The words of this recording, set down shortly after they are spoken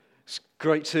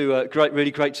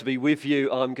Really great to be with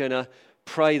you. I'm going to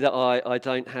pray that I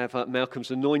don't have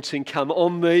Malcolm's anointing come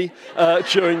on me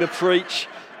during the preach.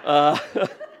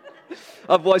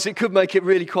 Otherwise, it could make it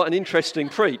really quite an interesting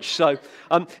preach. So,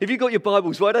 if you've got your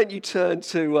Bibles, why don't you turn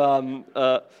to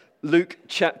Luke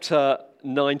chapter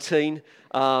 19.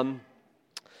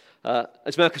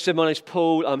 As Malcolm said, my name's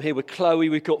Paul. I'm here with Chloe.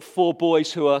 We've got 4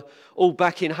 boys who are all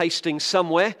back in Hastings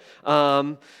somewhere.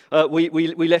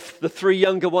 We left the 3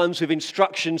 younger ones with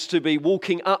instructions to be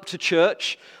walking up to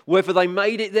church. Whether they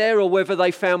made it there or whether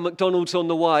they found McDonald's on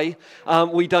the way,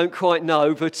 we don't quite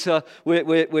know. But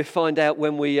we'll find out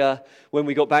when we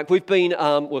got back.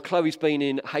 Chloe's been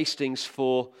in Hastings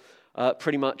for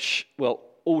pretty much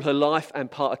all her life and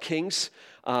part of King's.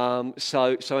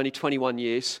 So only 21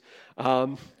 years.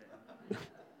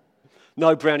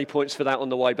 No brownie points for that on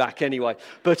the way back anyway.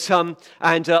 But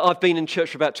I've been in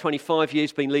church for about 25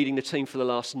 years, been leading the team for the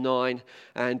last 9,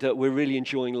 and we're really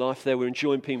enjoying life there. We're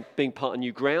enjoying being part of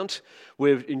new ground.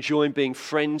 We're enjoying being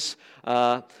friends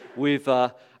with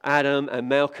Adam and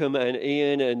Malcolm and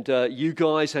Ian and you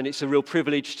guys, and it's a real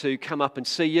privilege to come up and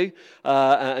see you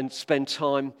and spend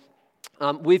time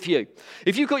with you.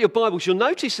 If you've got your Bibles, you'll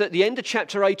notice at the end of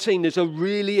chapter 18, there's a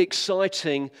really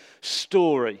exciting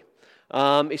story.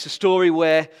 It's a story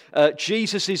where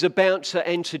Jesus is about to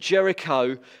enter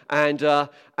Jericho,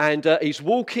 and he's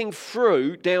walking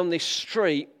through down this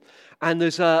street, and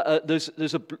there's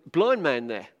a blind man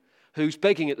there who's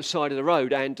begging at the side of the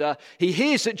road, and he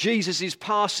hears that Jesus is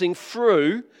passing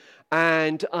through,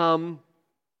 and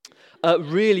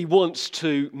really wants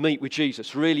to meet with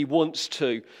Jesus, really wants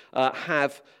to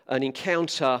have an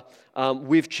encounter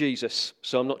with Jesus.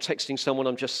 So I'm not texting someone,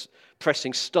 I'm just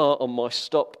pressing start on my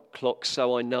stop clock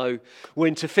so I know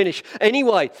when to finish.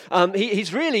 Anyway, he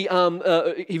really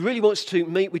wants to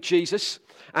meet with Jesus,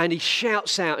 and he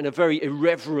shouts out in a very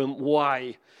irreverent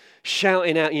way,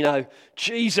 shouting out,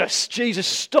 Jesus,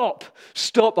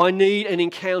 stop, I need an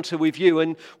encounter with you.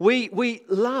 And we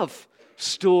love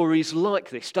stories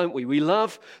like this, don't we? We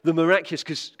love the miraculous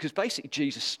because basically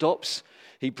Jesus stops.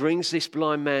 He brings this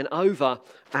blind man over,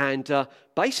 and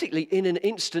basically in an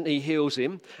instant he heals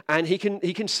him, and he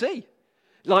can see.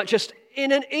 Like just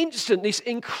in an instant, this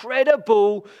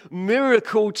incredible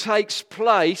miracle takes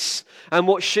place. And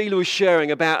what Sheila was sharing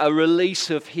about a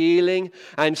release of healing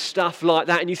and stuff like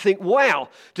that, and you think, wow,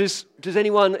 does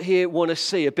anyone here want to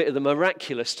see a bit of the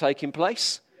miraculous taking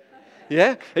place?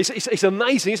 Yeah? It's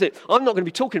amazing, isn't it? I'm not going to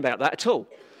be talking about that at all.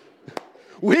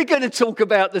 We're going to talk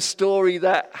about the story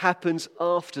that happens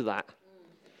after that,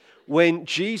 when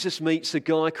Jesus meets a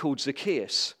guy called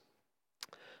Zachaeus,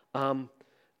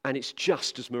 and it's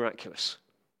just as miraculous.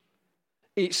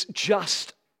 It's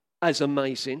just as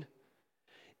amazing.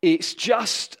 It's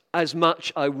just as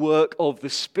much a work of the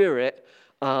Spirit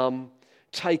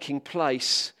taking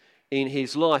place in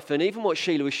his life. And even what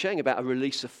Sheila was sharing about a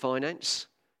release of finance,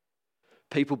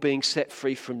 people being set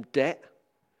free from debt,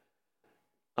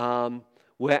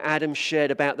 where Adam shared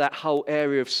about that whole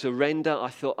area of surrender. I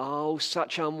thought,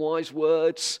 such unwise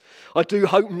words. I do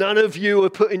hope none of you are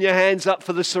putting your hands up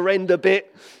for the surrender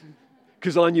bit,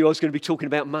 because I knew I was going to be talking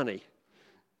about money.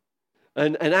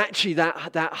 And actually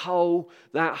that whole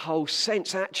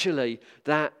sense actually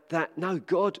that no,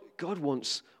 God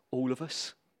wants all of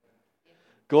us.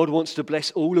 God wants to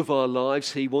bless all of our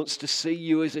lives. He wants to see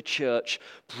you as a church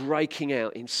breaking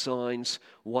out in signs,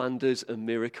 wonders, and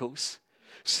miracles.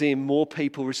 Seeing more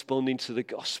people responding to the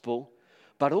gospel,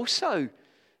 but also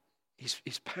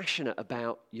he's passionate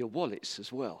about your wallets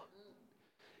as well.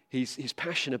 He's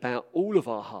passionate about all of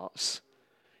our hearts.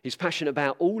 He's passionate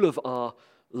about all of our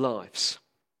lives.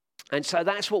 And so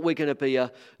that's what we're going to be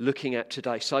looking at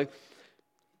today. So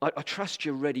I trust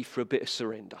you're ready for a bit of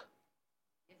surrender.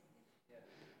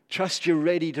 Trust you're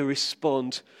ready to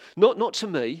respond, not to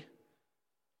me,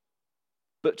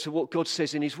 but to what God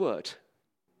says in his word.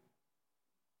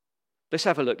 Let's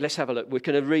have a look. We're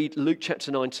going to read Luke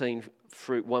chapter 19,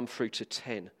 1 through to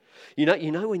 10. You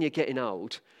know when you're getting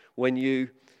old, when you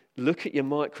look at your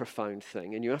microphone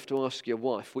thing and you have to ask your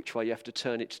wife which way you have to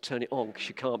turn it on because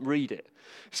you can't read it.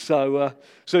 So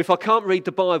if I can't read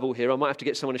the Bible here, I might have to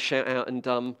get someone to shout out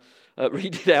and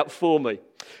read it out for me.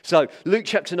 So Luke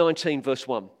chapter 19, verse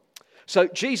 1. So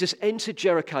Jesus entered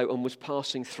Jericho and was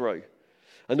passing through.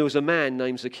 And there was a man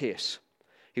named Zachaeus.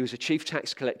 He was a chief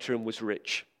tax collector and was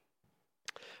rich.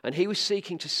 And he was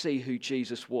seeking to see who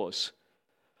Jesus was.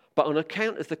 But on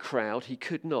account of the crowd, he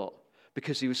could not,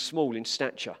 because he was small in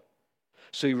stature.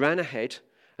 So he ran ahead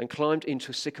and climbed into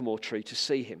a sycamore tree to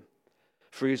see him,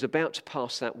 for he was about to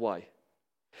pass that way.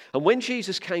 And when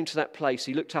Jesus came to that place,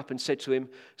 he looked up and said to him,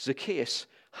 Zacchaeus,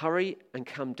 hurry and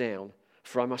come down,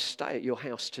 for I must stay at your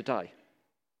house today."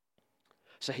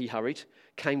 So he hurried,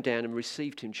 came down and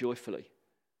received him joyfully.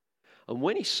 And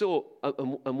when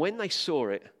they saw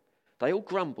it, they all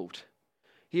grumbled,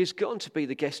 "He has gone to be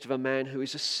the guest of a man who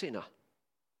is a sinner."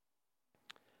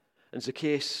 And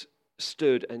Zachaeus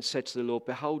stood and said to the Lord,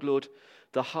 "Behold, Lord,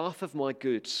 the half of my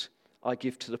goods I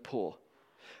give to the poor.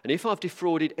 And if I've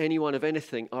defrauded anyone of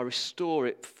anything, I restore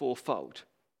it fourfold."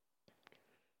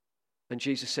 And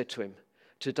Jesus said to him,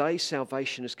 "Today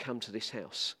salvation has come to this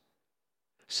house,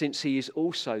 since he is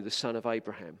also the son of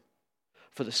Abraham.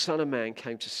 For the Son of Man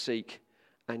came to seek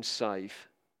and save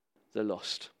the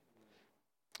lost."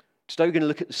 Today we're going to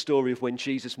look at the story of when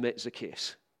Jesus met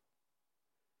Zachaeus.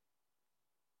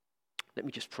 Let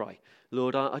me just pray.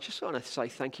 Lord, I just want to say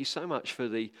thank you so much for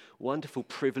the wonderful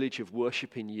privilege of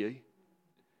worshiping you.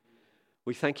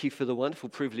 We thank you for the wonderful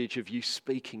privilege of you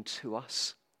speaking to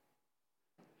us.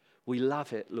 We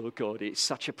love it, Lord God. It's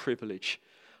such a privilege.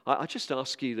 I just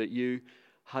ask you that you,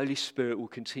 Holy Spirit, will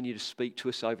continue to speak to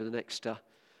us over the next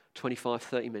 25,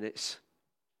 30 minutes.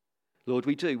 Lord,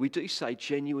 we do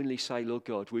genuinely say, Lord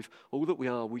God, with all that we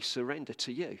are, we surrender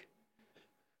to you.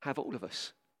 Have all of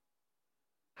us.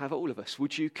 Have all of us.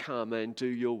 Would you come and do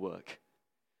your work?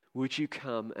 Would you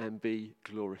come and be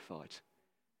glorified?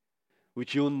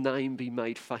 Would your name be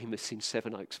made famous in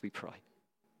Seven Oaks, we pray?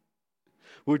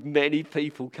 Would many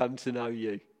people come to know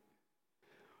you?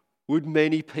 Would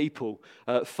many people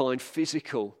find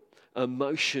physical,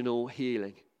 emotional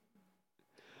healing?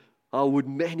 Oh, would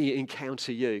many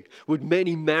encounter you? Would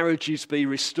many marriages be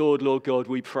restored, Lord God,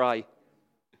 we pray?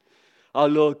 Oh,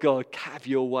 Lord God, have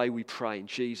your way, we pray, in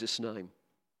Jesus' name.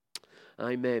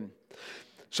 Amen.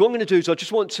 So what I'm going to do is I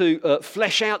just want to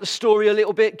flesh out the story a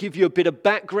little bit, give you a bit of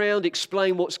background,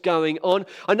 explain what's going on.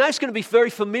 I know it's going to be very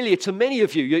familiar to many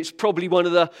of you. It's probably one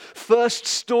of the first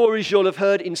stories you'll have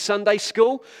heard in Sunday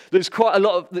school. There's quite a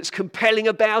lot that's compelling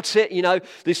about it. You know,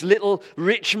 this little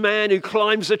rich man who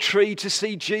climbs a tree to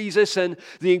see Jesus and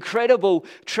the incredible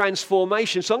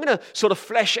transformation. So I'm going to sort of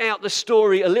flesh out the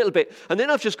story a little bit. And then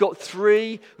I've just got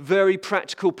 3 very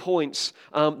practical points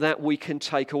that we can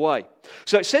take away.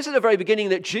 So it says at the very beginning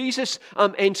that Jesus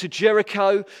entered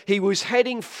Jericho. He was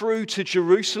heading through to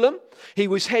Jerusalem. He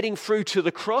was heading through to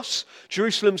the cross.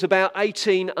 Jerusalem's about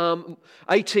 18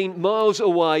 miles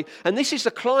away. And this is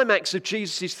the climax of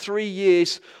Jesus' 3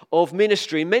 years of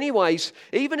ministry. In many ways,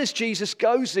 even as Jesus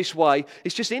goes this way,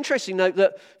 it's just interesting to note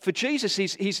that for Jesus,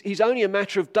 he's only a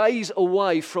matter of days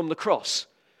away from the cross,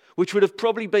 which would have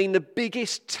probably been the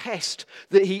biggest test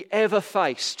that he ever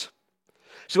faced.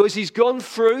 So as he's gone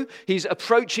through, he's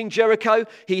approaching Jericho,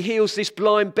 he heals this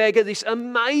blind beggar, this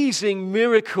amazing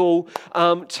miracle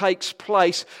takes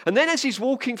place. And then as he's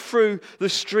walking through the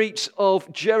streets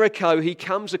of Jericho, he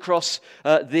comes across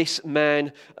this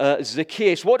man,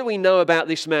 Zachaeus. What do we know about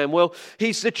this man? Well,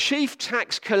 he's the chief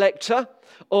tax collector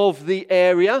of the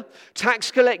area.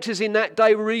 Tax collectors in that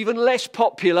day were even less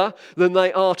popular than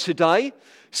they are today.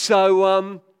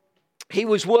 So he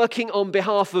was working on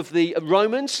behalf of the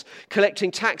Romans,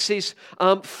 collecting taxes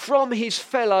from his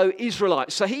fellow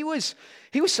Israelites. So he was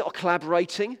sort of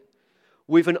collaborating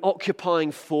with an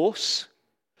occupying force.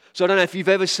 So I don't know if you've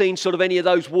ever seen sort of any of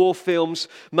those war films,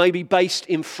 maybe based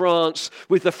in France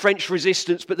with the French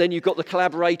resistance, but then you've got the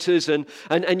collaborators and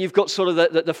you've got sort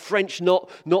of the French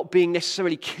not being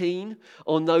necessarily keen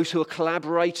on those who are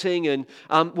collaborating. And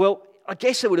I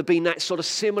guess there would have been that sort of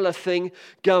similar thing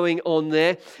going on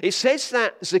there. It says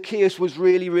that Zachaeus was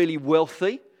really, really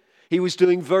wealthy. He was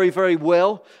doing very, very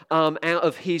well out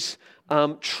of his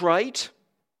trade.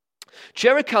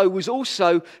 Jericho was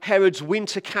also Herod's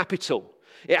winter capital.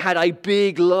 It had a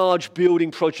big, large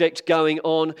building project going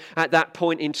on at that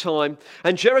point in time.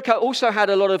 And Jericho also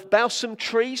had a lot of balsam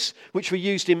trees, which were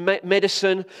used in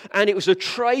medicine, and it was a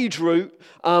trade route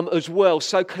as well.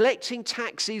 So collecting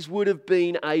taxes would have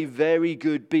been a very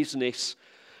good business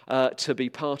to be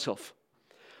part of.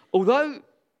 Although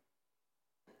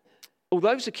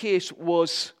Zachaeus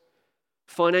was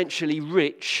financially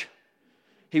rich,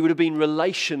 he would have been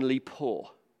relationally poor.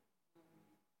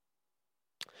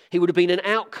 He would have been an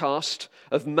outcast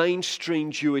of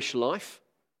mainstream Jewish life.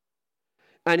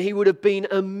 And he would have been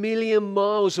a million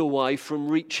miles away from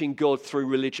reaching God through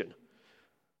religion.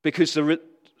 Because the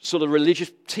sort of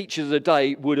religious teachers of the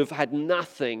day would have had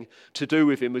nothing to do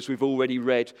with him, as we've already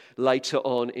read later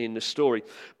on in the story.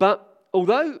 But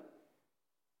although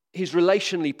he's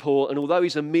relationally poor, and although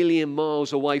he's a million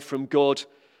miles away from God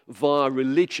via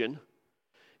religion,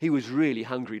 he was really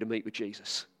hungry to meet with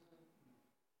Jesus.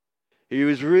 He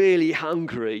was really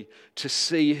hungry to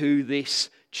see who this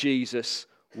Jesus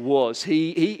was.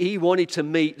 He wanted to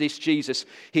meet this Jesus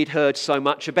he'd heard so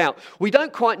much about. We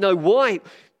don't quite know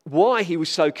why he was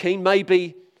so keen.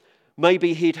 Maybe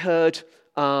he'd heard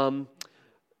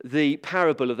the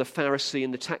parable of the Pharisee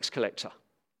and the tax collector.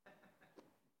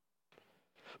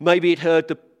 Maybe he'd heard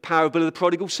the parable of the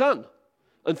prodigal son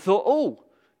and thought, oh,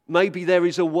 maybe there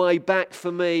is a way back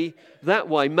for me that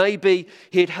way. Maybe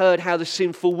he'd heard how the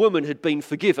sinful woman had been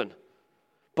forgiven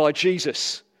by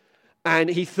Jesus. And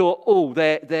he thought, oh,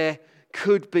 there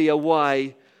could be a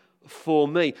way for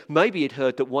me. Maybe he'd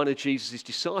heard that one of Jesus'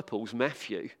 disciples,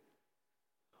 Matthew,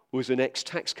 was an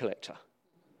ex-tax collector.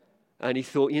 And he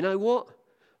thought, you know what?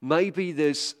 Maybe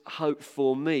there's hope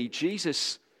for me.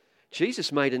 Jesus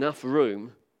made enough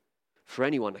room for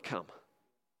anyone to come.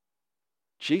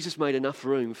 Jesus made enough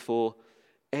room for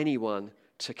anyone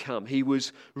to come. He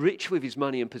was rich with his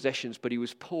money and possessions, but he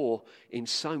was poor in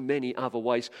so many other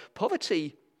ways.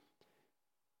 Poverty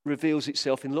reveals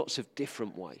itself in lots of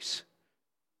different ways.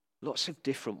 Lots of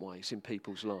different ways in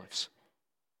people's lives.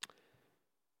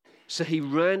 So he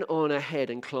ran on ahead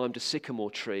and climbed a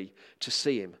sycamore tree to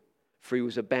see him, for he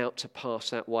was about to pass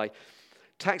that way.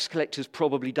 Tax collectors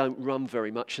probably don't run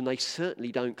very much, and they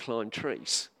certainly don't climb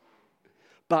trees.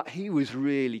 But he was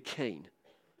really keen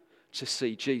to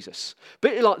see Jesus.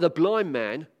 Bit like the blind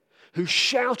man who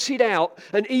shouted out,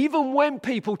 and even when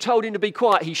people told him to be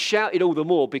quiet, he shouted all the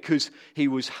more because he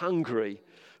was hungry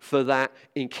for that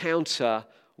encounter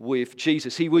with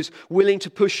Jesus. He was willing to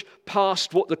push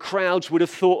past what the crowds would have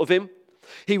thought of him.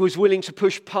 He was willing to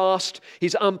push past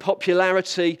his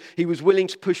unpopularity. He was willing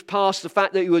to push past the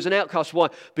fact that he was an outcast. Why?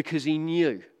 Because he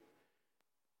knew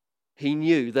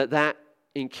that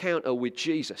encounter with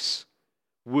Jesus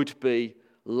would be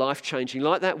life-changing.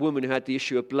 Like that woman who had the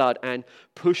issue of blood and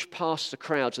pushed past the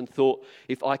crowds and thought,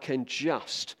 if I can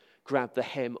just grab the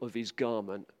hem of his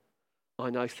garment, I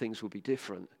know things will be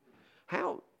different.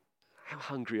 How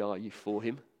hungry are you for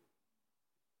him?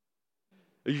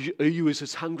 Are you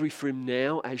as hungry for him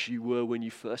now as you were when you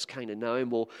first came to know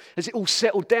him? Or has it all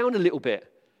settled down a little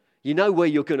bit? You know where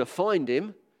you're going to find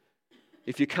him.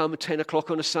 If you come at 10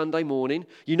 o'clock on a Sunday morning,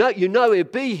 you know he'll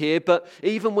be here, but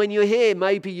even when you're here,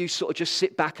 maybe you sort of just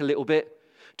sit back a little bit,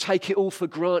 take it all for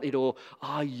granted, or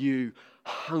are you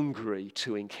hungry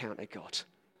to encounter God?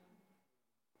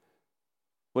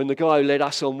 When the guy who led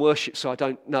us on worship, so I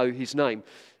don't know his name,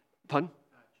 pardon?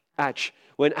 Adge.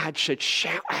 When Adge said,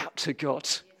 shout out to God,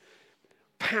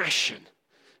 passion,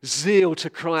 zeal to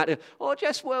cry out, I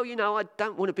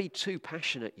don't want to be too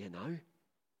passionate,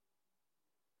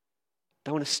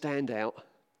 Don't want to stand out.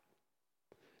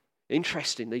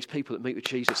 Interesting, these people that meet with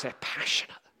Jesus, they're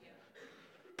passionate.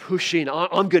 Push in.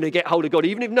 I'm going to get hold of God.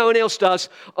 Even if no one else does,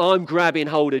 I'm grabbing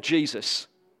hold of Jesus.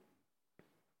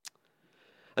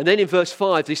 And then in verse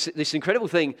 5, this incredible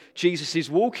thing, Jesus is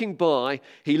walking by,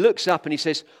 he looks up and he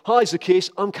says, hi Zachaeus,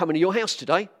 I'm coming to your house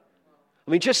today.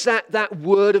 I mean, just that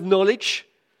word of knowledge,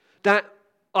 that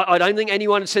I don't think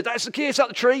anyone had said, that's Zachaeus up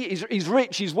the tree, he's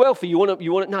rich, he's wealthy, you want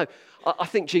to know. I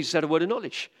think Jesus had a word of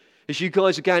knowledge. As you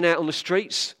guys are going out on the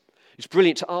streets, it's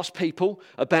brilliant to ask people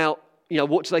about,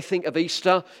 what do they think of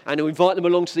Easter, and to invite them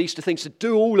along to the Easter things, to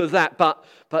do all of that. But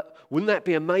wouldn't that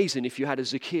be amazing if you had a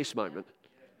Zachaeus moment?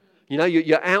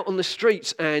 You're out on the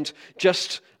streets and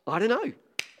just, I don't know,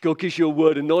 God gives you a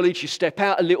word of knowledge, you step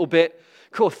out a little bit.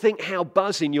 Cool, think how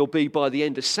buzzing you'll be by the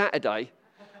end of Saturday.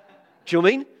 Do you know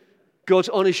what I mean? God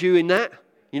honours you in that,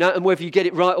 and whether you get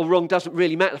it right or wrong doesn't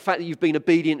really matter. The fact that you've been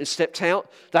obedient and stepped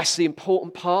out, that's the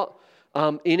important part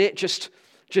in it. Just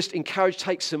encourage,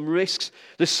 take some risks.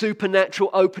 The supernatural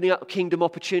opening up kingdom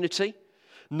opportunity,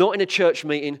 not in a church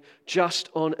meeting, just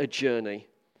on a journey.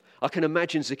 I can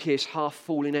imagine Zachaeus half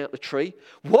falling out the tree.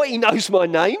 What, he knows my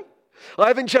name? I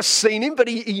haven't just seen him, but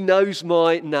he knows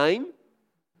my name.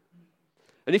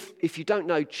 And if you don't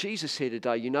know Jesus here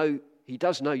today, he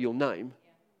does know your name.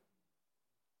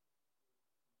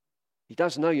 He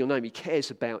does know your name. He cares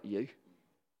about you.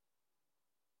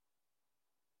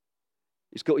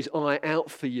 He's got his eye out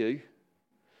for you.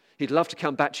 He'd love to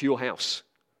come back to your house.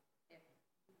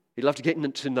 He'd love to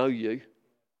get to know you.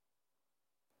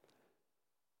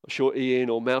 I'm sure Ian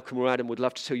or Malcolm or Adam would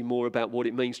love to tell you more about what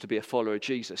it means to be a follower of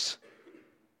Jesus.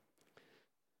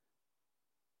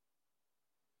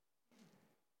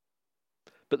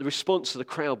 But the response of the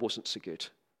crowd wasn't so good.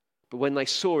 But when they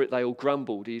saw it, they all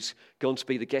grumbled. He's gone to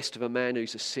be the guest of a man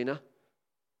who's a sinner.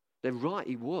 They're right,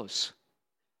 he was.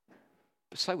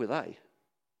 But so were they.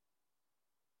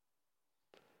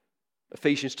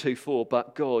 Ephesians 2:4,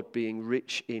 but God being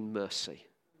rich in mercy,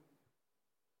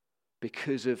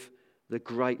 because of the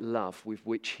great love with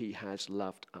which he has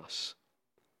loved us.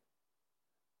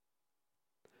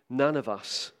 None of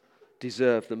us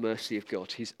deserve the mercy of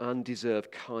God, his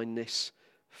undeserved kindness,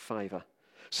 favour.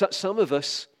 So some of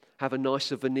us have a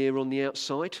nicer veneer on the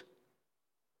outside,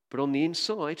 but on the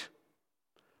inside,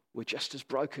 we're just as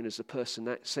broken as the person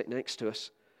that sat next to us.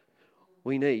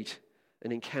 We need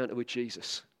an encounter with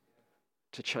Jesus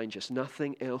to change us.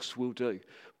 Nothing else will do.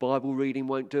 Bible reading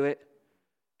won't do it.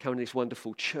 Coming to this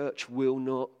wonderful church will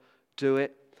not do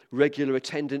it. Regular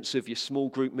attendance of your small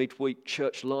group midweek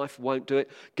church life won't do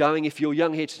it. Going, if you're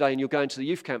young here today and you're going to the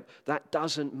youth camp, that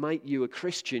doesn't make you a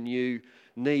Christian. You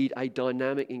need a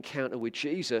dynamic encounter with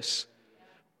Jesus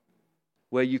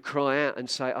where you cry out and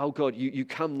say, oh God, you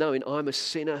come knowing I'm a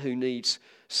sinner who needs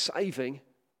saving.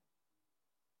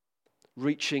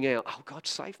 Reaching out, oh God,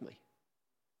 save me.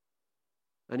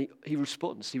 And he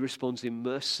responds. He responds in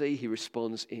mercy. He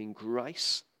responds in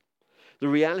grace. The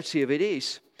reality of it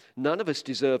is, none of us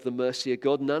deserve the mercy of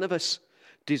God. None of us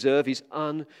deserve his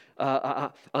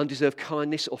undeserved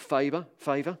kindness or favour.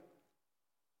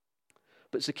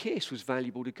 But Zachaeus was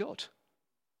valuable to God.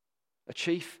 A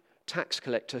chief tax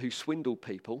collector who swindled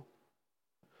people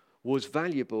was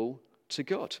valuable to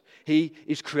God. He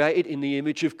is created in the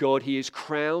image of God. He is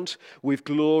crowned with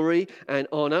glory and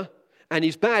honour. And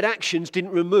his bad actions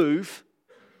didn't remove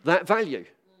that value.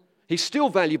 He's still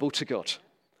valuable to God.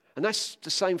 And that's the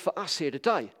same for us here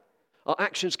today. Our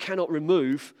actions cannot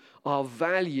remove our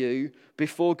value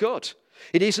before God.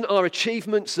 It isn't our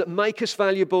achievements that make us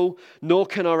valuable, nor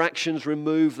can our actions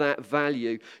remove that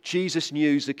value. Jesus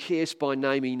knew Zachaeus by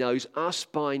name. He knows us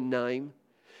by name.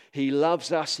 He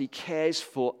loves us. He cares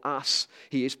for us.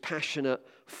 He is passionate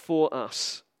for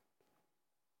us.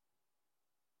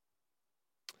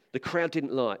 The crowd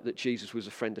didn't like that Jesus was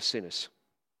a friend of sinners.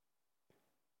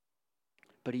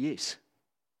 But he is.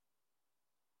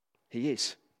 He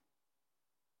is.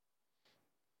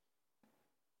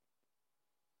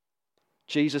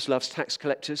 Jesus loves tax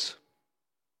collectors.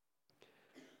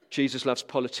 Jesus loves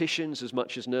politicians as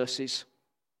much as nurses.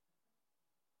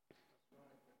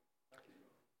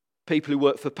 People who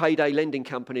work for payday lending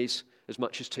companies as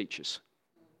much as teachers.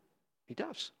 He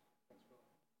does.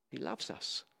 He loves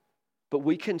us. But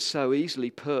we can so easily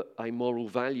put a moral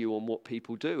value on what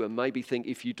people do and maybe think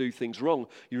if you do things wrong,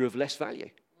 you're of less value.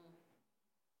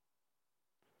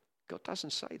 God doesn't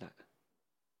say that.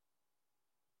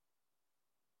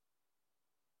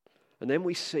 And then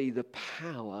we see the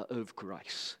power of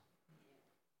grace.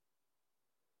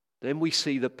 Then we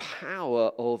see the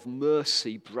power of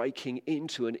mercy breaking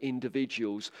into an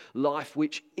individual's life,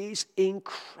 which is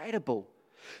incredible.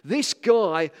 This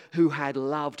guy who had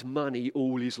loved money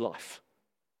all his life.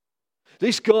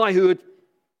 This guy who had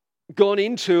gone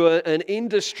into an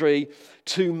industry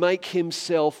to make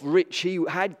himself rich. He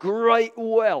had great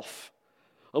wealth.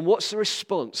 And what's the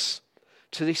response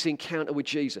to this encounter with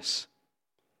Jesus?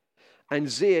 And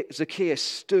Zachaeus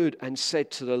stood and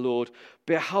said to the Lord,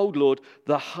 "Behold, Lord,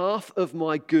 the half of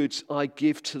my goods I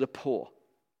give to the poor.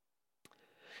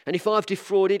 And if I've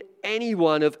defrauded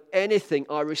anyone of anything,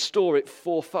 I restore it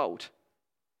fourfold."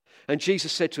 And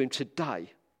Jesus said to him,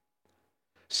 "Today,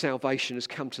 salvation has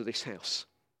come to this house,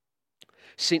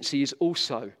 since he is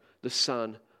also the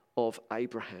son of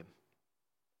Abraham."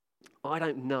 I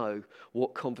don't know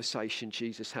what conversation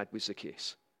Jesus had with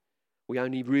Zachaeus. We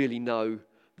only really know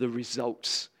the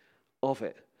results of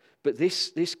it. But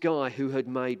this guy who had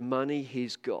made money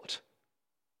his God,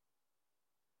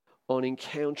 on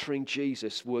encountering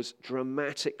Jesus was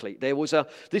dramatically.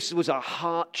 This was a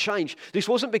heart change. This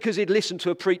wasn't because he'd listened to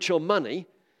a preach on money.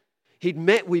 He'd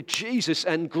met with Jesus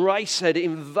and grace had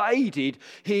invaded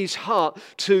his heart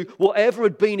to whatever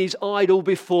had been his idol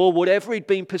before, whatever he'd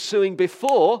been pursuing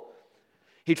before,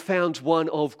 he'd found one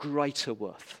of greater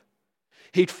worth.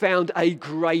 He'd found a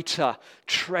greater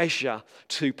treasure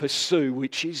to pursue,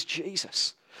 which is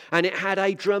Jesus. And it had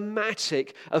a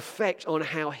dramatic effect on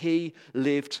how he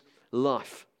lived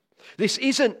life. This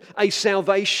isn't a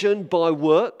salvation by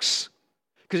works,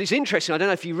 because it's interesting. I don't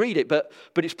know if you read it, but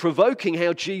it's provoking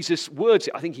how Jesus words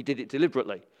it. I think he did it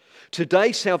deliberately.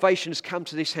 Today, salvation has come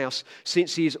to this house,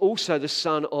 since he is also the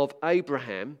son of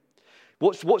Abraham.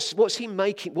 What's he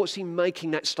making? What's he making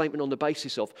that statement on the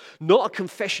basis of? Not a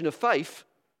confession of faith,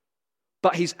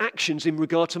 but his actions in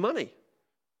regard to money.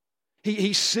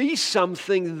 He sees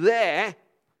something there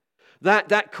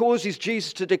that causes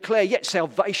Jesus to declare, yet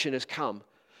salvation has come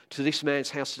to this man's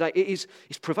house today. It's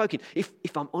provoking.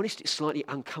 If I'm honest, it's slightly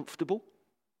uncomfortable.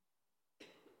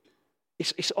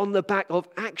 It's on the back of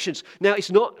actions. Now, it's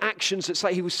not actions that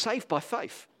say he was saved by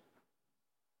faith,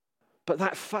 but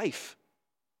that faith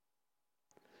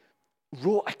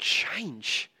wrought a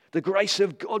change The grace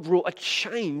of God wrought a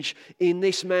change in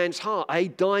this man's heart, a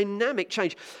dynamic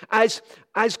change. As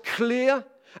clear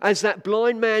as that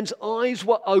blind man's eyes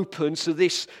were open, so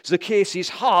this Zachaeus'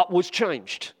 heart was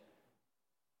changed.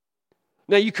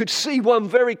 Now you could see one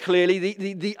very clearly,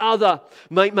 the other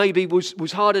maybe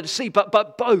was harder to see,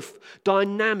 but both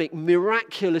dynamic,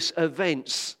 miraculous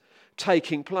events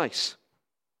taking place.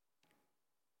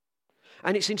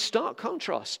 And it's in stark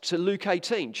contrast to Luke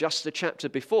 18, just the chapter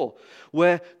before,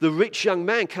 where the rich young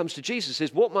man comes to Jesus and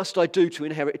says, "What must I do to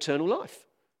inherit eternal life?"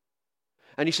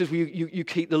 And he says, "Well, you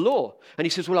keep the law." And he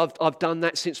says, "Well, I've done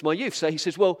that since my youth." So he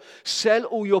says, "Well, sell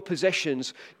all your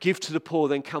possessions, give to the poor,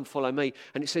 then come follow me."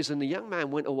 And it says, and the young man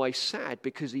went away sad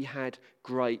because he had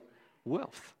great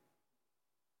wealth.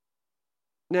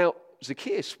 Now,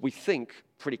 Zachaeus, we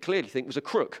pretty clearly think, was a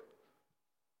crook.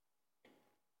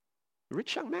 The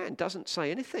rich young man doesn't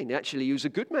say anything. Actually, he was a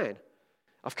good man.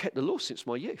 "I've kept the law since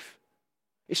my youth."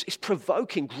 It's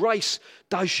provoking. Grace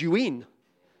does you in.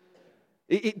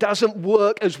 It doesn't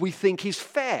work as we think is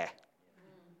fair.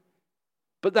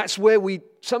 But that's where we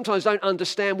sometimes don't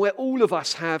understand where all of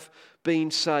us have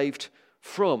been saved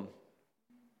from.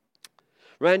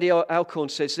 Randy Alcorn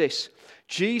says this: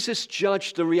 Jesus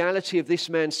judged the reality of this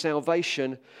man's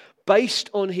salvation based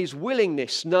on his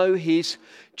willingness, his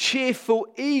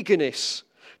cheerful eagerness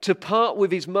to part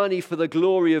with his money for the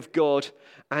glory of God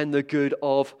and the good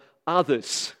of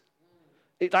others.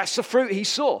 That's the fruit he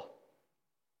saw.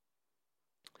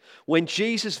 When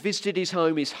Jesus visited his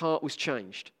home, his heart was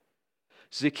changed.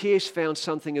 Zachaeus found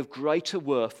something of greater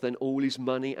worth than all his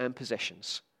money and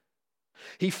possessions.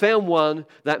 He found one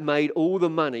that made all the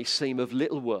money seem of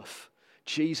little worth.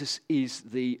 Jesus is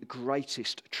the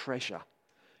greatest treasure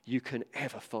you can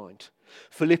ever find.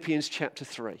 Philippians chapter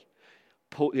 3.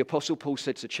 The Apostle Paul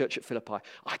said to the church at Philippi,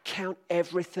 "I count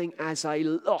everything as a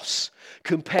loss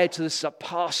compared to the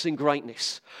surpassing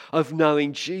greatness of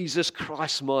knowing Jesus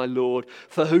Christ my Lord,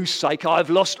 for whose sake I have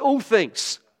lost all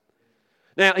things."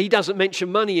 Now, he doesn't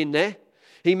mention money in there.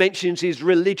 He mentions his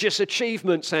religious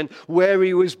achievements and where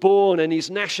he was born and his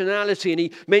nationality, and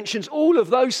he mentions all of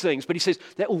those things, but he says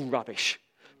they're all rubbish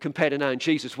compared to knowing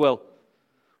Jesus. Well,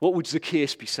 what would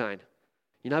Zachaeus be saying?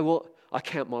 You know what? I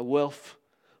count my wealth,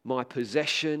 my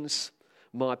possessions,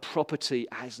 my property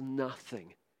as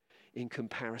nothing in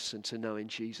comparison to knowing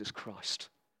Jesus Christ,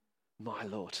 my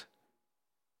Lord.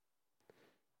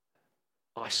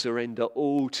 I surrender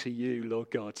all to you,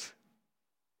 Lord God.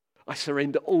 I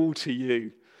surrender all to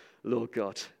you, Lord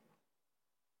God.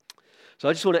 So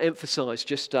I just want to emphasize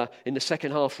just in the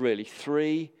second half really,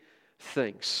 3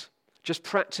 things. Just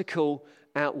practical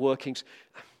outworkings.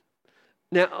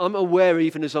 Now, I'm aware,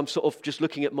 even as I'm sort of just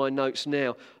looking at my notes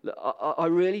now, I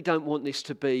really don't want this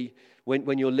to be,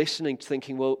 when you're listening,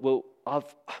 thinking, well,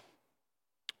 I've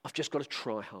just got to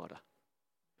try harder.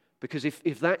 Because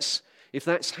if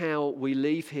that's how we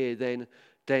leave here,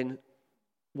 then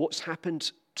what's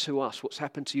happened to us, what's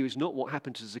happened to you, is not what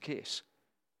happened to Zachaeus.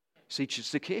 See,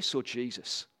 Zachaeus saw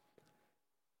Jesus.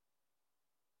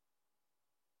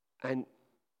 And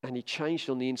he changed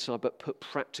on the inside, but put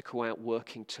practical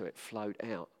outworking to it, flowed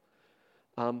out.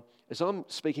 As I'm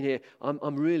speaking here,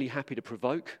 I'm really happy to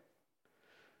provoke.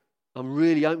 I'm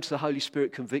really open to the Holy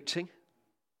Spirit convicting.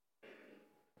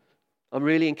 I'm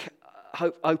really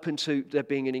open to there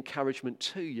being an encouragement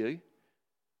to you.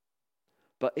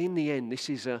 But in the end, this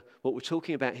is what we're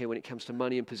talking about here when it comes to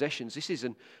money and possessions. This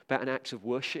isn't about an act of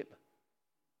worship.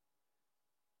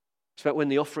 It's about when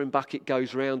the offering bucket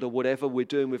goes round or whatever we're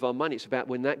doing with our money. It's about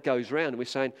when that goes round and we're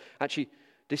saying, actually,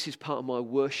 this is part of my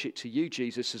worship to you,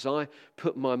 Jesus. As I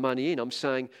put my money in, I'm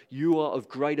saying you are of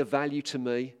greater value to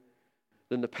me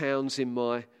than the pounds in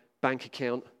my bank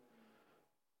account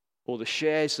or the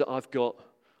shares that I've got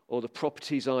or the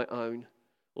properties I own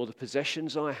or the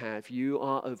possessions I have. You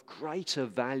are of greater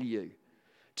value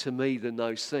to me than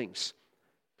those things.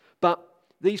 But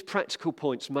these practical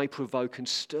points may provoke and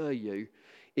stir you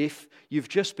if you've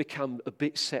just become a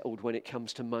bit settled when it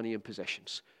comes to money and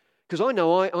possessions. Because I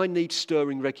know I need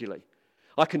stirring regularly.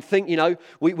 I can think,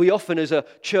 we often as a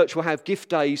church will have gift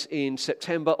days in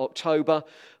September, October.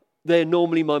 They're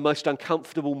normally my most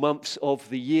uncomfortable months of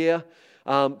the year.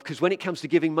 Because when it comes to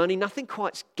giving money, nothing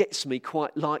quite gets me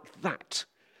quite like that.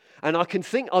 And I can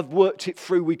think I've worked it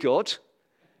through with God.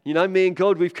 Me and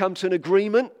God, we've come to an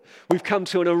agreement. We've come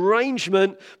to an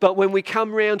arrangement. But when we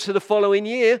come round to the following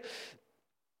year,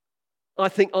 I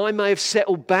think I may have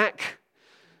settled back,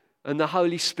 and the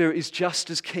Holy Spirit is just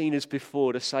as keen as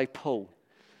before to say, Paul,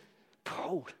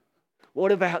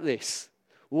 what about this?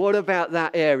 What about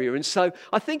that area? And so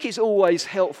I think it's always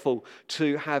helpful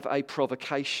to have a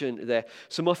provocation there.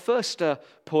 So my first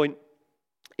point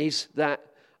is that,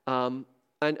 and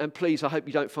please, I hope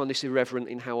you don't find this irreverent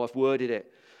in how I've worded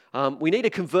it. We need a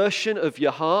conversion of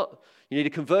your heart. You need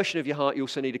a conversion of your heart. You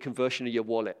also need a conversion of your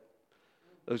wallet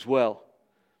as well.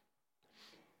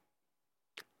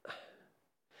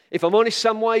 If I'm honest,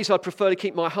 some ways I prefer to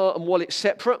keep my heart and wallet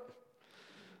separate,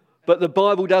 but the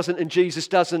Bible doesn't and Jesus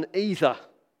doesn't either.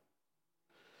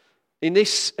 In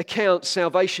this account,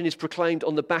 salvation is proclaimed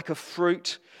on the back of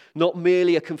fruit, not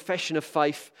merely a confession of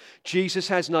faith. Jesus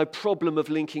has no problem of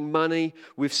linking money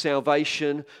with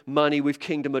salvation, money with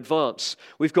kingdom advance.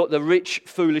 We've got the rich,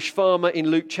 foolish farmer in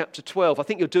Luke chapter 12. I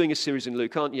think you're doing a series in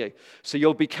Luke, aren't you? So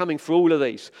you'll be coming for all of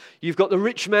these. You've got the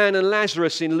rich man and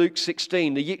Lazarus in Luke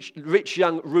 16, the rich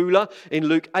young ruler in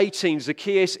Luke 18,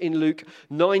 Zachaeus in Luke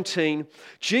 19.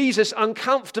 Jesus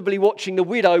uncomfortably watching the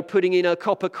widow putting in her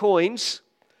copper coins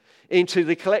into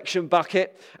the collection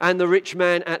bucket, and the rich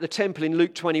man at the temple in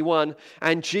Luke 21,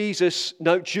 and Judas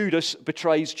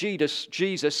betrays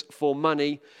Jesus for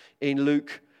money in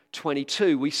Luke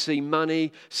 22. We see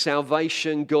money,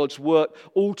 salvation, God's work,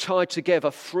 all tied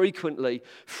together frequently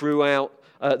throughout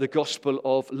the Gospel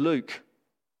of Luke.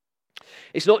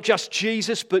 It's not just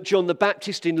Jesus, but John the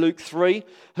Baptist in Luke 3,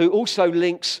 who also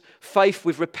links faith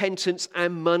with repentance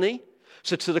and money.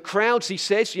 So to the crowds, he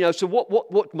says, so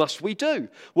what must we do?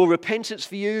 Well, repentance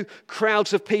for you,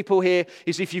 crowds of people here,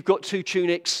 is if you've got 2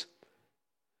 tunics,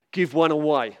 give one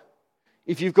away.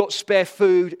 If you've got spare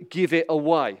food, give it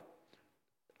away.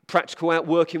 Practical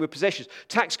outworking with possessions.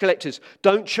 Tax collectors,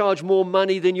 don't charge more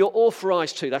money than you're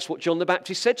authorized to. That's what John the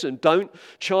Baptist said to them. Don't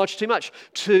charge too much.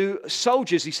 To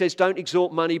soldiers, he says, don't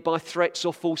extort money by threats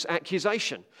or false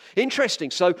accusation. Interesting.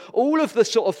 So all of the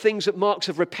sort of things that marks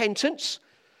of repentance,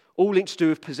 all linked to do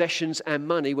with possessions and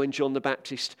money when John the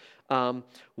Baptist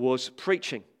was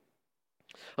preaching.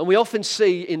 And we often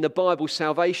see in the Bible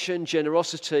salvation,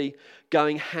 generosity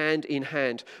going hand in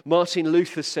hand. Martin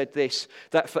Luther said this,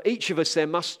 that for each of us there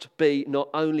must be not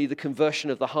only the conversion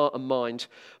of the heart and mind,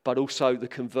 but also the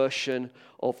conversion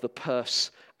of the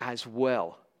purse as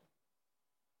well.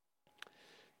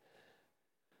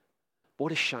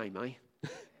 What a shame, eh?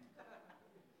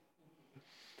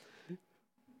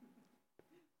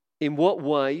 In what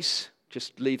ways,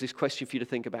 just leave this question for you to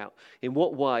think about, in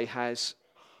what way has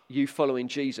you following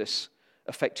Jesus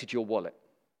affected your wallet?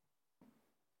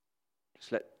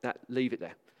 Just leave it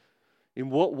there.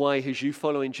 In what way has you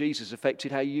following Jesus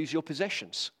affected how you use your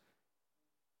possessions?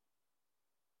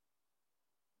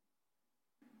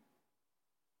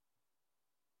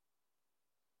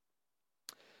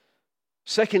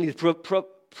 Secondly,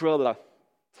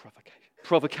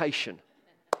 provocation.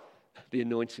 The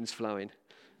anointing's flowing.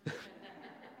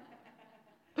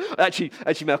 Actually,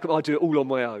 Malcolm, I do it all on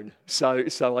my own. So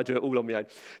I do it all on my own.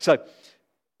 So,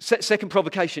 second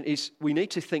provocation is we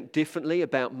need to think differently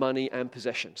about money and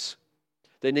possessions.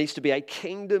 There needs to be a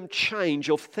kingdom change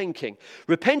of thinking.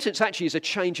 Repentance actually is a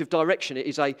change of direction. It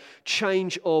is a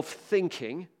change of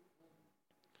thinking.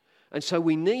 And so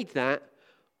we need that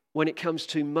when it comes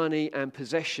to money and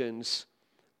possessions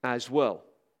as well.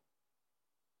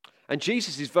 And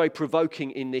Jesus is very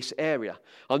provoking in this area.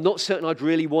 I'm not certain I'd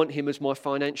really want him as my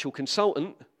financial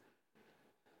consultant,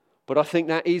 but I think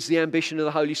that is the ambition of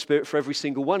the Holy Spirit for every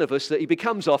single one of us, that he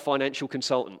becomes our financial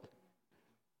consultant,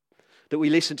 that we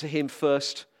listen to him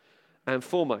first and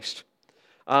foremost.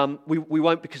 We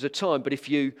won't because of time, but if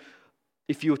you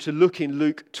were to look in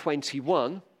Luke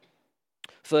 21,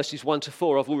 verses 1 to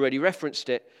 4, I've already referenced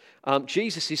it,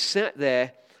 Jesus is sat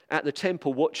there at the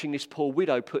temple watching this poor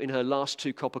widow put in her last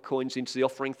 2 copper coins into the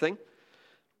offering thing.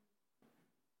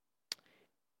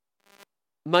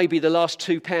 Maybe the last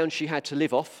 £2 she had to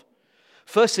live off.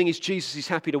 First thing is Jesus is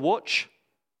happy to watch.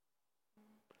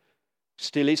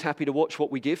 Still is happy to watch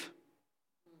what we give.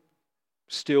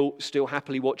 Still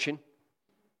happily watching.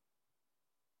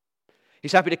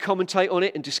 He's happy to commentate on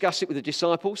it and discuss it with the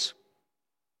disciples,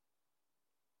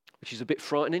 which is a bit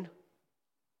frightening.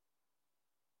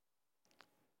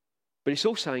 But it's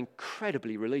also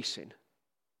incredibly releasing.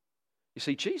 You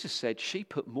see, Jesus said she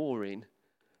put more in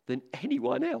than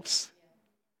anyone else.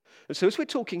 And so as we're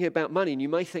talking here about money, and you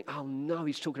may think, oh no,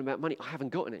 he's talking about money. I haven't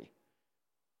got any.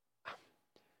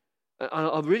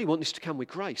 I really want this to come with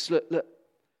grace. Look,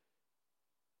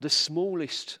 the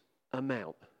smallest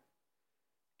amount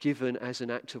given as an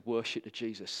act of worship to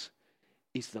Jesus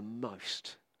is the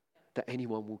most that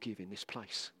anyone will give in this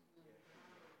place.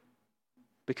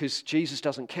 Because Jesus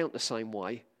doesn't count the same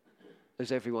way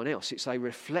as everyone else. It's a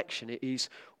reflection. It is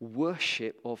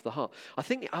worship of the heart. I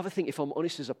think the other thing, if I'm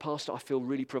honest as a pastor, I feel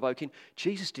really provoking.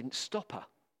 Jesus didn't stop her.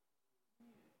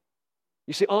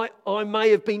 You see, I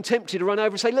may have been tempted to run over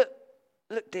and say, look,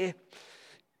 dear,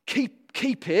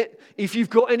 keep it. If you've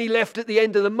got any left at the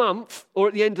end of the month or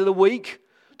at the end of the week,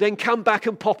 then come back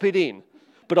and pop it in.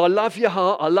 But I love your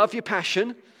heart, I love your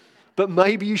passion, but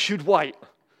maybe you should wait.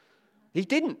 He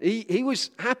didn't. He was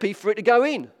happy for it to go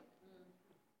in.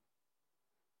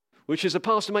 Which as a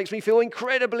pastor makes me feel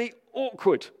incredibly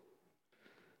awkward.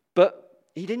 But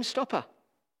he didn't stop her.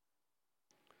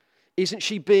 Isn't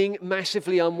she being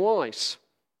massively unwise?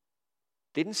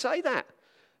 Didn't say that.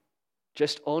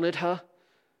 Just honoured her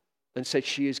and said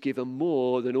she has given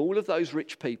more than all of those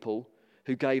rich people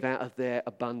who gave out of their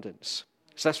abundance.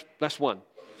 So that's one.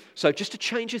 So just a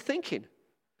change of thinking.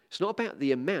 It's not about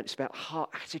the amount, it's about heart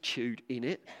attitude in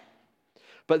it.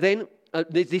 But then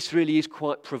this really is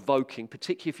quite provoking,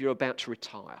 particularly if you're about to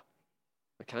retire.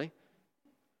 Okay?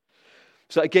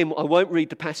 So again, I won't read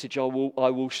the passage. I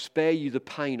will spare you the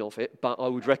pain of it, but I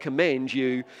would recommend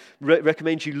you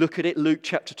look at it. Luke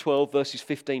chapter 12, verses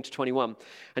 15 to 21.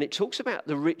 And it talks about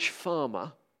the rich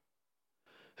farmer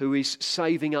who is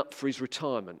saving up for his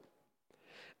retirement.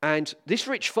 And this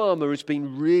rich farmer has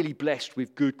been really blessed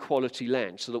with good quality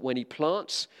land, so that when he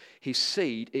plants his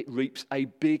seed, it reaps a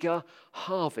bigger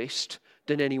harvest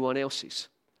than anyone else's.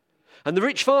 And the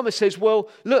rich farmer says, well,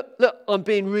 look, I'm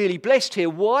being really blessed here.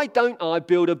 Why don't I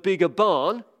build a bigger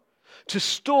barn to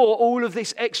store all of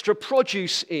this extra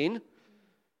produce in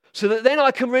so that then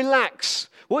I can relax?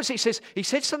 What's it says? He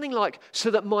said something like, so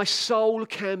that my soul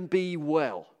can be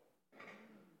well.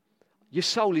 Your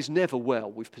soul is never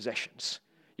well with possessions.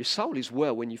 Your soul is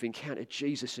well when you've encountered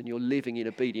Jesus and you're living in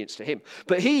obedience to him.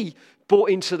 But he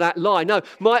bought into that lie. No,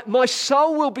 my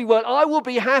soul will be well. I will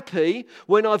be happy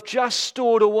when I've just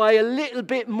stored away a little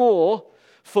bit more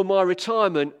for my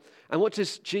retirement. And what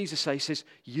does Jesus say? He says,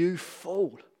 you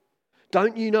fool.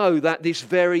 Don't you know that this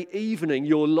very evening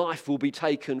your life will be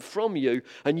taken from you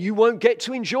and you won't get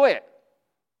to enjoy it?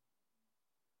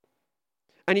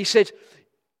 And he said,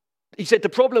 the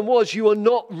problem was you are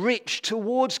not rich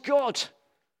towards God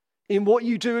in what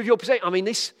you do with your possession. I mean,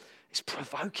 this is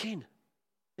provoking,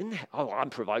 isn't it? Oh, I'm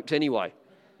provoked anyway.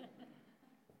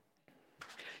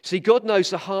 See, God knows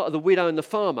the heart of the widow and the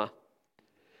farmer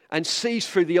and sees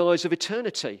through the eyes of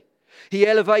eternity. He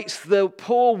elevates the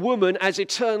poor woman as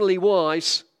eternally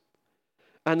wise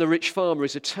and the rich farmer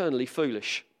is eternally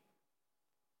foolish.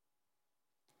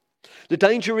 The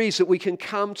danger is that we can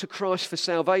come to Christ for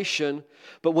salvation,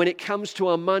 but when it comes to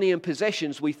our money and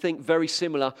possessions, we think very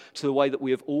similar to the way that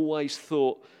we have always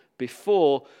thought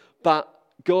before. But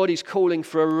God is calling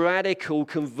for a radical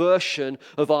conversion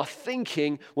of our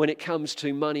thinking when it comes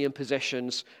to money and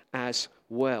possessions as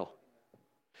well.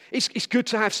 It's good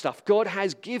to have stuff. God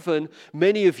has given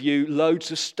many of you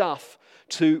loads of stuff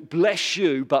to bless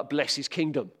you, but bless his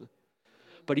kingdom.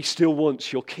 But he still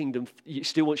wants your kingdom. He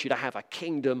still wants you to have a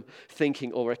kingdom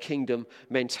thinking or a kingdom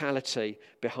mentality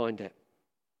behind it.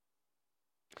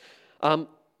 I've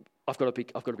got to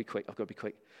be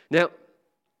quick. Now,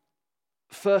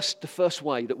 the first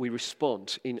way that we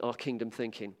respond in our kingdom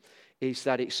thinking is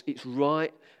that it's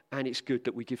right and it's good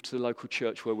that we give to the local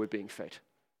church where we're being fed.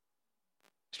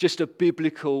 It's just a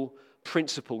biblical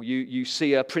principle. You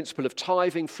see a principle of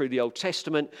tithing through the Old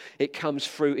Testament. It comes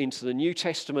through into the New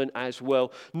Testament as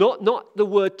well. Not the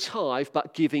word tithe,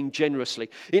 but giving generously.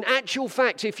 In actual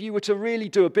fact, if you were to really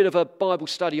do a bit of a Bible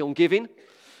study on giving,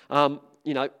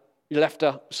 you'll have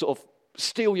to sort of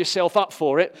steel yourself up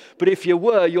for it. But if you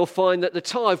were, you'll find that the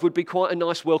tithe would be quite a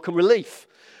nice welcome relief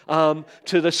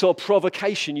to the sort of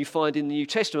provocation you find in the New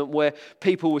Testament where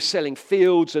people were selling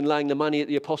fields and laying the money at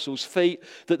the apostles' feet,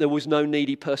 that there was no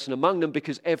needy person among them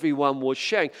because everyone was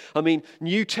sharing. I mean,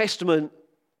 New Testament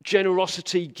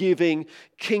generosity, giving,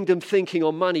 kingdom thinking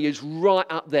on money is right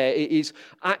up there. It is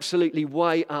absolutely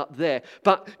way up there.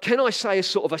 But can I say as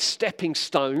sort of a stepping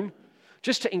stone,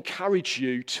 just to encourage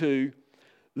you to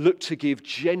look to give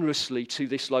generously to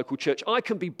this local church. I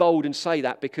can be bold and say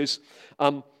that because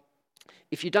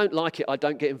if you don't like it, I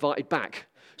don't get invited back.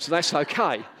 So that's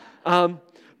okay.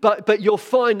 But you'll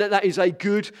find that is a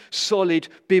good, solid,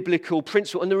 biblical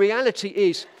principle. And the reality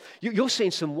is, you're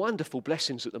seeing some wonderful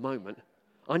blessings at the moment.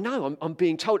 I know, I'm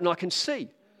being told, and I can see.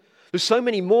 There's so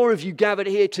many more of you gathered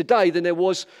here today than there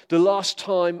was the last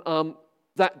time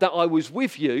that I was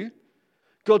with you.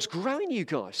 God's growing you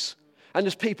guys. And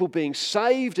there's people being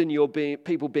saved, and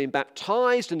people being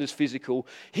baptized, and there's physical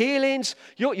healings.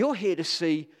 You're here to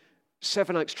see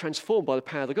Sevenoaks transformed by the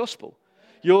power of the gospel.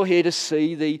 You're here to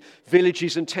see the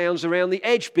villages and towns around the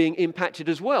edge being impacted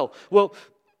as well. Well,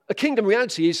 a kingdom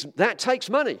reality is that takes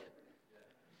money.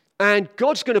 And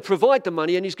God's going to provide the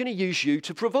money, and he's going to use you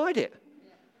to provide it.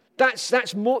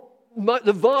 That's more.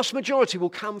 The vast majority will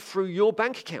come through your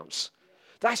bank accounts.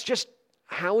 That's just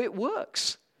how it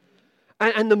works.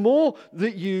 And the more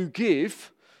that you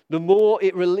give, the more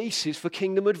it releases for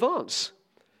kingdom advance.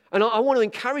 And I want to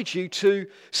encourage you to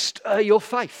stir your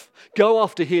faith. Go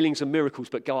after healings and miracles,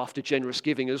 but go after generous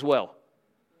giving as well.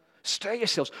 Stir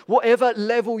yourselves. Whatever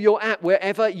level you're at,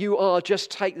 wherever you are, just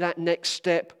take that next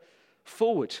step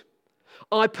forward.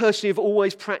 I personally have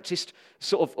always practiced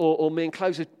or me and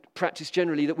Close have practiced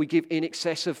generally that we give in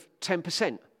excess of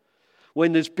 10%.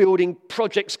 When there's building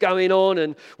projects going on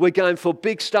and we're going for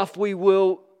big stuff, we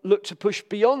will look to push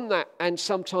beyond that. And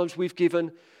sometimes we've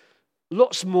given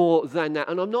lots more than that.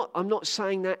 And I'm not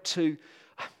saying that to...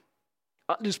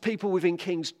 There's people within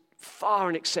Kings far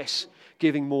in excess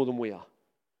giving more than we are.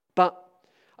 But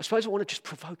I suppose I want to just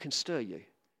provoke and stir you.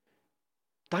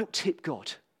 Don't tip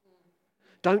God.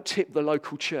 Don't tip the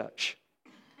local church.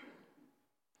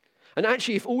 And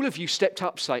actually, if all of you stepped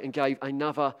up, say, and gave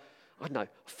another,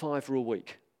 $5 a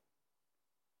week,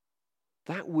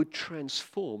 that would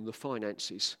transform the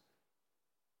finances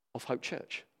of Hope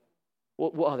Church.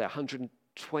 What are there,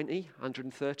 120,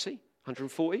 130,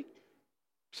 140?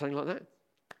 Something like that?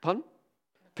 Pardon?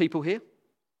 People here?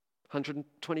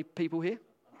 120 people here?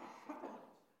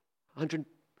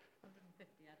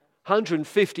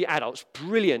 150 adults.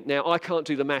 Brilliant. Now, I can't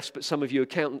do the maths, but some of you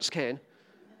accountants can.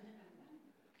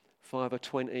 5 or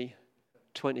 20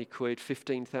 quid,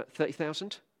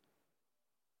 30,000?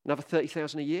 Another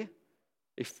 30,000 a year?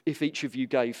 If each of you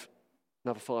gave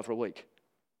another $5 a week.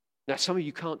 Now, some of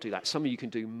you can't do that. Some of you can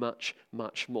do much,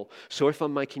 much more. Sorry if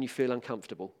I'm making you feel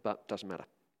uncomfortable, but it doesn't matter.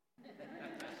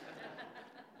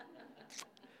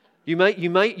 You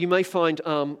may find,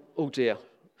 oh dear,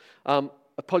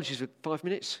 apologies for 5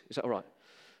 minutes. Is that all right?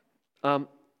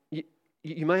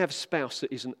 You may have a spouse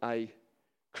that isn't a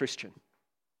Christian.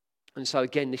 And so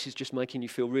again, this is just making you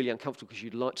feel really uncomfortable because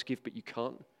you'd like to give, but you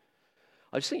can't.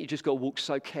 I just think you just got to walk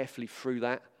so carefully through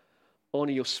that.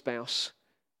 Honour your spouse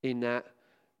in that.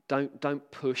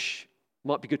 Don't push.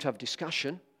 Might be good to have a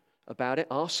discussion about it,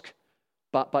 ask,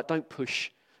 but don't push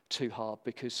too hard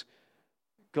because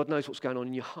God knows what's going on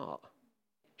in your heart. Do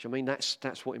you know what I mean?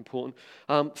 That's what's important.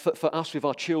 For us with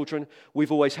our children,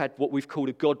 we've always had what we've called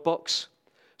a God box.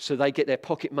 So they get their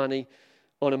pocket money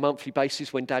on a monthly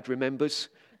basis when Dad remembers.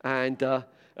 And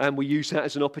we use that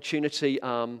as an opportunity.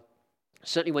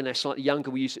 Certainly when they're slightly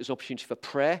younger, we use it as an opportunity for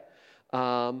prayer.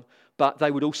 But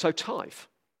they would also tithe.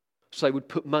 So they would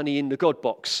put money in the God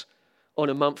box on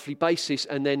a monthly basis,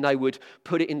 and then they would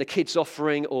put it in the kids'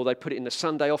 offering, or they'd put it in the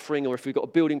Sunday offering, or if we've got a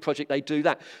building project, they do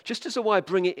that. Just as a way of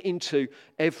bringing it into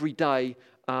everyday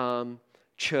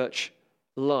church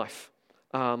life.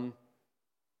 I'm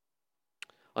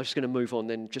just going to move on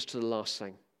then just to the last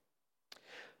thing.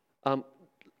 The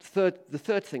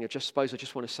third thing I just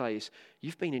want to say is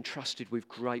you've been entrusted with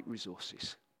great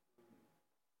resources.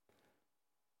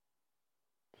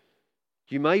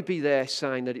 You may be there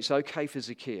saying that it's okay for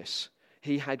Zachaeus.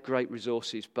 He had great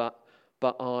resources, but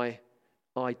I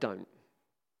don't.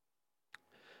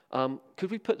 Could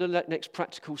we put the next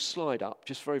practical slide up?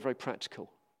 Just very, very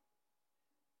practical.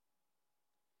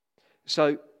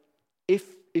 So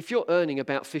if you're earning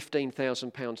about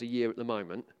 £15,000 a year at the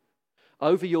moment,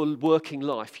 over your working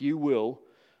life, you will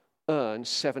earn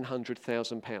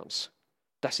 £700,000.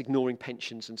 That's ignoring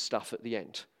pensions and stuff at the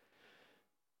end.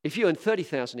 If you earn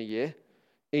 $30,000 a year,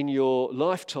 in your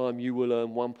lifetime, you will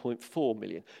earn 1.4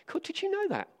 million. God, did you know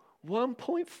that?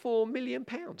 1.4 million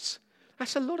pounds.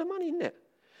 That's a lot of money, isn't it?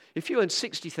 If you earn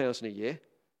 60,000 a year,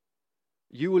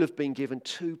 you will have been given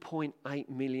 2.8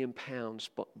 million pounds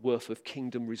worth of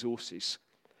kingdom resources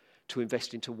to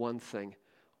invest into one thing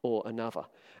or another.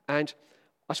 And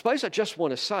I suppose I just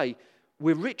want to say,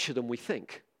 we're richer than we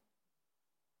think.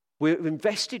 We're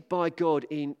invested by God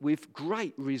with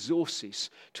great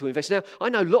resources to invest. Now, I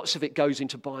know lots of it goes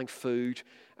into buying food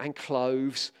and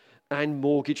clothes and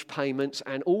mortgage payments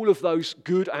and all of those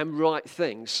good and right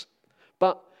things.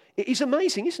 But it is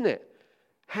amazing, isn't it?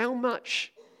 How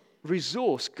much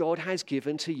resource God has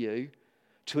given to you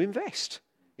to invest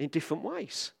in different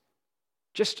ways.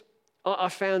 I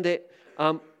found it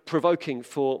provoking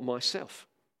for myself.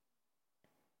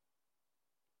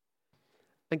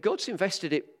 And God's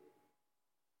invested it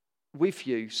with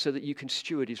you so that you can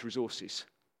steward his resources.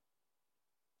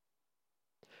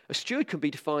 A steward can be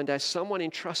defined as someone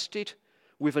entrusted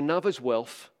with another's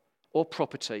wealth or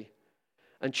property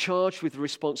and charged with the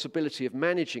responsibility of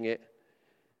managing it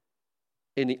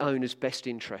in the owner's best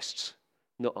interests,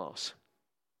 not ours.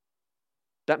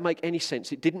 That make any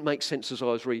sense? It didn't make sense as I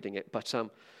was reading it, but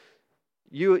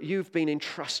you've been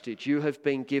entrusted, you have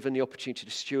been given the opportunity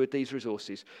to steward these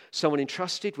resources. Someone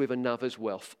entrusted with another's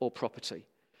wealth or property,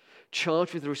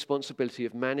 charged with the responsibility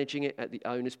of managing it at the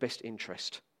owner's best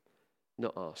interest,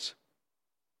 not ours.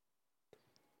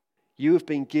 You have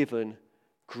been given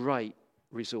great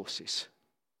resources.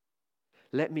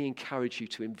 Let me encourage you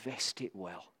to invest it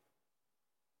well.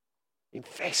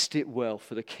 Invest it well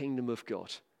for the kingdom of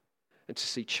God and to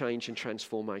see change and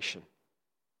transformation.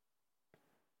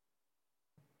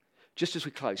 Just as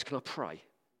we close, can I pray?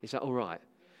 Is that all right?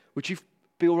 Would you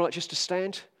be all right just to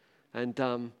stand? And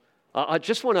I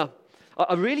just want to,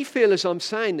 I really feel as I'm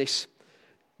saying this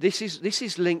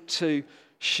is linked to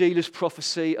Sheila's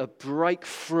prophecy, a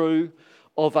breakthrough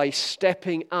of a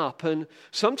stepping up. And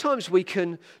sometimes we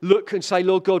can look and say,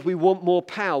 Lord God, we want more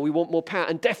power. We want more power.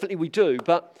 And definitely we do.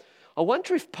 But I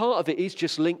wonder if part of it is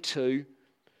just linked to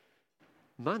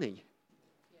money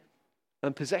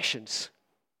and possessions.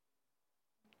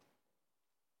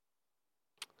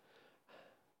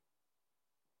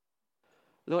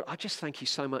 Lord, I just thank you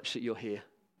so much that you're here.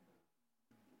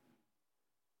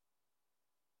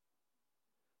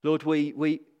 Lord, we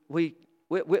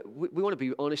want to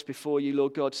be honest before you,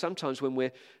 Lord God. Sometimes when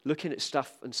we're looking at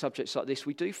stuff and subjects like this,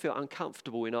 we do feel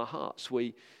uncomfortable in our hearts.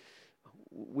 We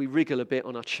wriggle a bit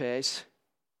on our chairs.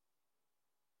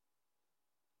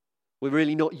 We're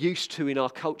really not used to, in our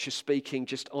culture, speaking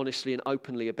just honestly and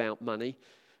openly about money.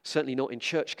 Certainly not in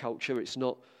church culture. It's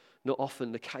not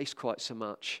often the case quite so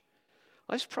much.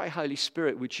 I just pray, Holy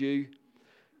Spirit, would you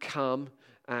come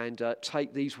and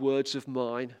take these words of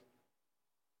mine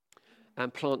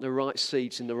and plant the right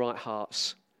seeds in the right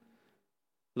hearts,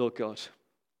 Lord God.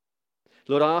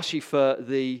 Lord, I ask you for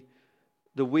the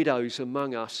widows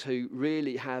among us who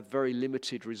really have very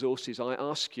limited resources. I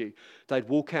ask you they'd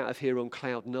walk out of here on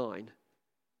cloud 9,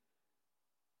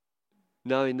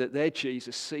 knowing that their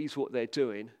Jesus sees what they're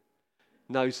doing,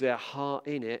 knows their heart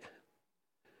in it,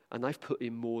 and they've put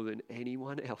in more than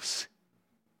anyone else.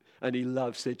 And he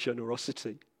loves their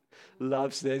generosity,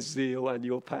 loves their zeal and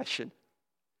your passion.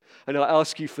 And I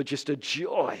ask you for just a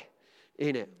joy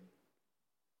in it.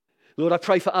 Lord, I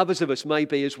pray for others of us,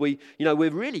 maybe as we're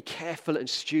really careful and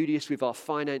studious with our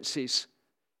finances.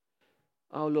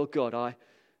 Oh, Lord God,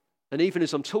 and even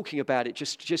as I'm talking about it,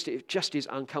 it just is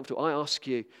uncomfortable. I ask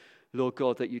you, Lord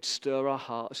God, that you'd stir our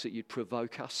hearts, that you'd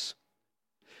provoke us.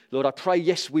 Lord, I pray,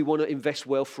 yes, we want to invest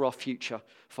well for our future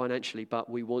financially, but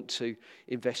we want to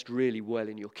invest really well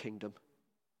in your kingdom.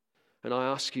 And I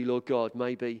ask you, Lord God,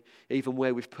 maybe even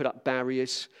where we've put up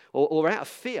barriers or out of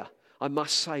fear, I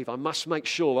must save, I must make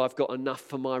sure I've got enough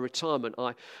for my retirement.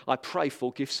 I pray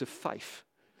for gifts of faith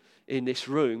in this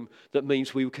room that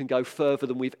means we can go further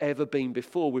than we've ever been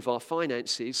before with our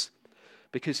finances,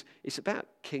 because it's about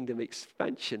kingdom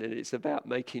expansion and it's about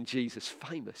making Jesus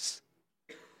famous.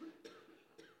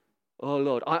 Oh,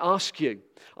 Lord, I ask you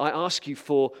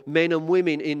for men and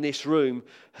women in this room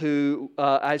who,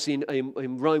 as in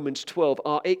Romans 12,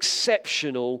 are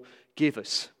exceptional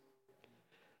givers.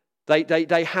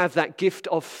 They have that gift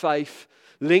of faith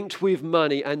linked with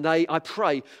money, and I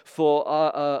pray for,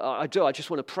 I just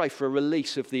want to pray for a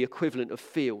release of the equivalent of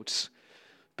fields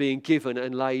being given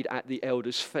and laid at the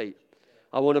elders' feet.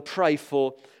 I want to pray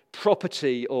for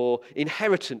property or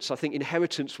inheritance. I think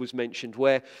inheritance was mentioned,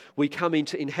 where we come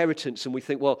into inheritance and we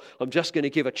think, well, I'm just going to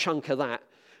give a chunk of that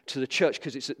to the church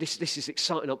because this is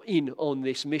exciting. I'm in on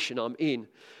this mission. I'm in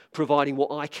providing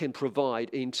what I can provide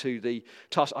into the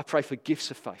task. I pray for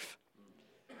gifts of faith.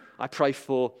 I pray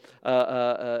for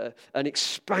an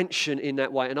expansion in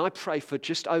that way. And I pray for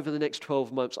just over the next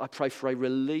 12 months, I pray for a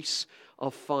release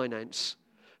of finance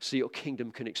so your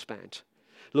kingdom can expand.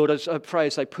 Lord, as I pray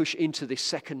as they push into this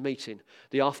second meeting,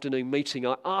 the afternoon meeting,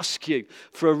 I ask you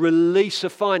for a release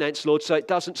of finance, Lord, so it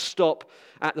doesn't stop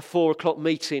at the 4:00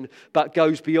 meeting, but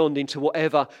goes beyond into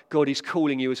whatever God is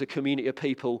calling you as a community of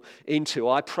people into.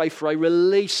 I pray for a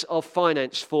release of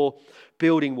finance for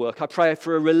building work. I pray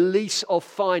for a release of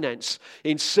finance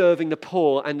in serving the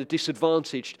poor and the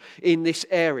disadvantaged in this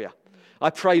area. I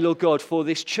pray, Lord God, for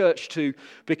this church to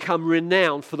become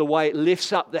renowned for the way it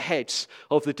lifts up the heads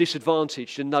of the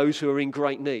disadvantaged and those who are in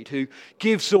great need, who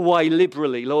gives away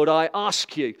liberally. Lord, I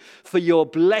ask you for your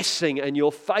blessing and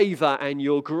your favor and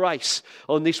your grace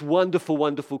on this wonderful,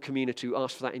 wonderful community. We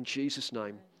ask for that in Jesus'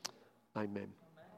 name. Amen.